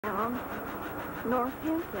Northampton.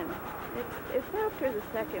 It's after the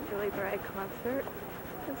second Billy Bragg concert.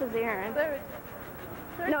 This is Erin. Third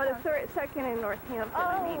no, the second in Northampton. Oh,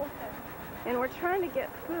 I mean. okay. And we're trying to get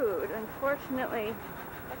food. Unfortunately,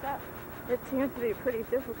 What's that? it seems to be pretty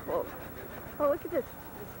difficult. Oh, look at this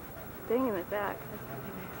thing in the back.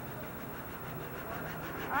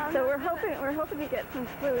 So we're hoping to get some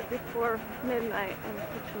food before midnight and the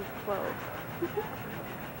kitchen's closed.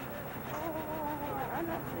 Oh, I'm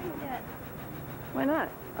not seeing it yet. Why not?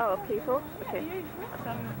 Oh, people? Okay.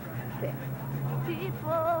 Okay. People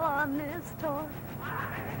on this tour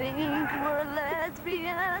think we're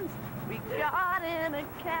lesbians. We got in a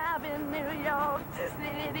cab in New York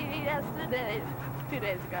City yesterday, 2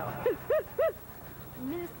 days ago.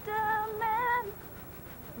 Mr. Man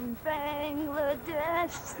from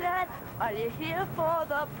Bangladesh said, "Are you here for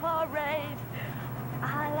the parade?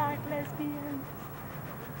 I like lesbians."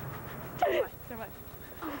 Too much.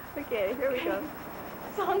 Okay, here we go.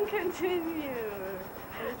 Song continues.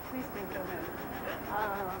 There's policemen coming.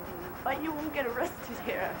 But you won't get arrested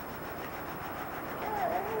here.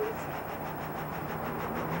 Yes.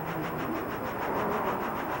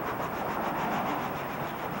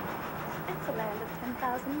 It's a land of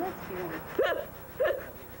 10,000 lesbians.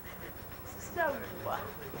 So,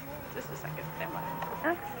 just a second, stand by.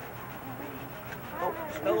 Oh,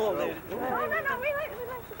 hello there. No, we like to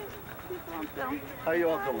get people on film. How you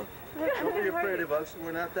all doing? Don't be afraid of us.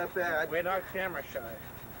 We're not that bad. We're not camera shy.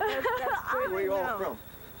 Where are you all from?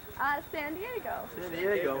 San Diego. San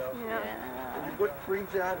Diego. Yeah. What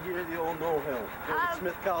brings you out here to the old Mill Hill?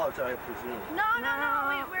 Smith College, I presume. No.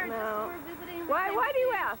 We're visiting. Why do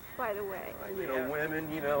you ask, by the way? You know, women,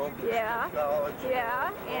 you know, Yeah. Smith College.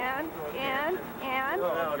 Yeah, and.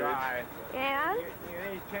 Oh,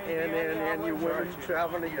 and you women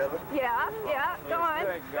traveling together. Yeah, go on.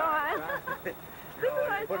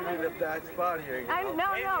 Put me in a bad spot here. You know?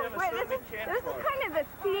 No. Wait, this is kind of the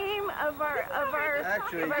theme of our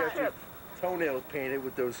Actually, you got your toenails painted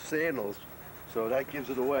with those sandals, so that gives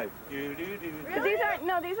it away. But these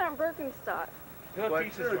aren't Birkenstock.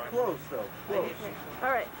 But they're close, though. Close.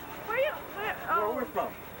 All right. Where we're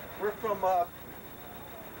from? We're from,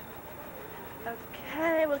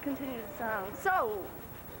 Okay, we'll continue the song. So,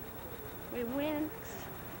 we went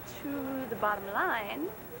to the bottom line,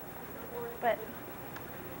 but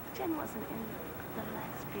Jen wasn't in the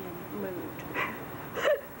lesbian mood.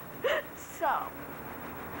 So,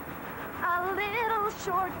 a little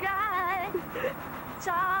short guy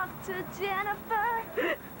talked to Jennifer.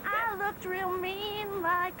 I looked real mean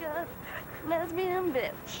like a lesbian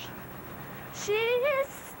bitch. She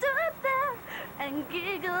stood there and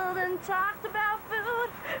giggled and talked about food,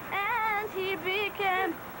 and he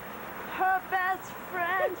became her best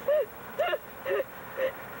friend.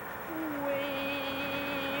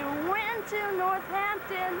 We went to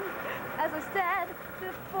Northampton, as I said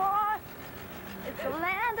before. It's a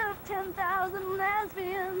land of 10,000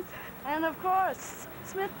 lesbians, and of course,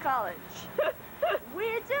 Smith College.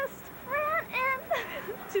 We just ran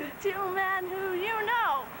into two men who you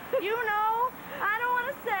know, I don't want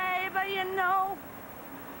to say, but you know,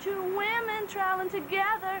 two women traveling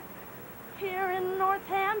together here in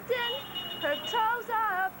Northampton. Her toes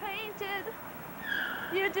are painted.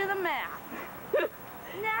 You do the math.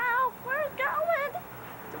 Now we're going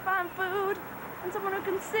to find food and someone who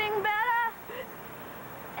can sing better.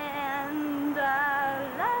 And la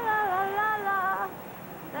la la la la.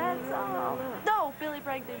 That's all. No, Billy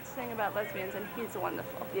Bragg did sing about lesbians, and he's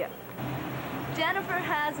wonderful. Yeah. Jennifer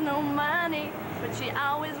has no money, but she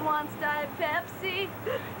always wants Diet Pepsi.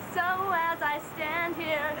 So as I stand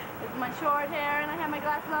here with my short hair and I have my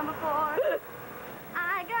glasses on before,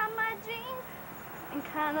 I got my jeans and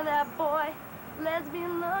kind of that boy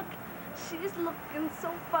lesbian look. She's looking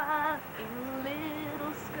so fine in a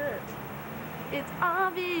little skirt. It's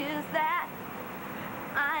obvious that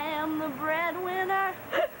I am the breadwinner.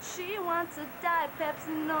 She wants a Diet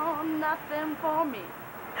Pepsi, no, nothing for me.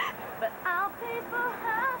 But I'll pay for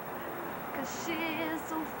her, 'cause she is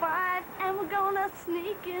so fine. And we're gonna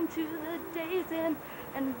sneak into the Days Inn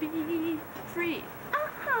and be free.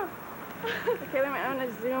 Okay, wait a minute, I'm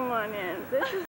gonna zoom on in. This is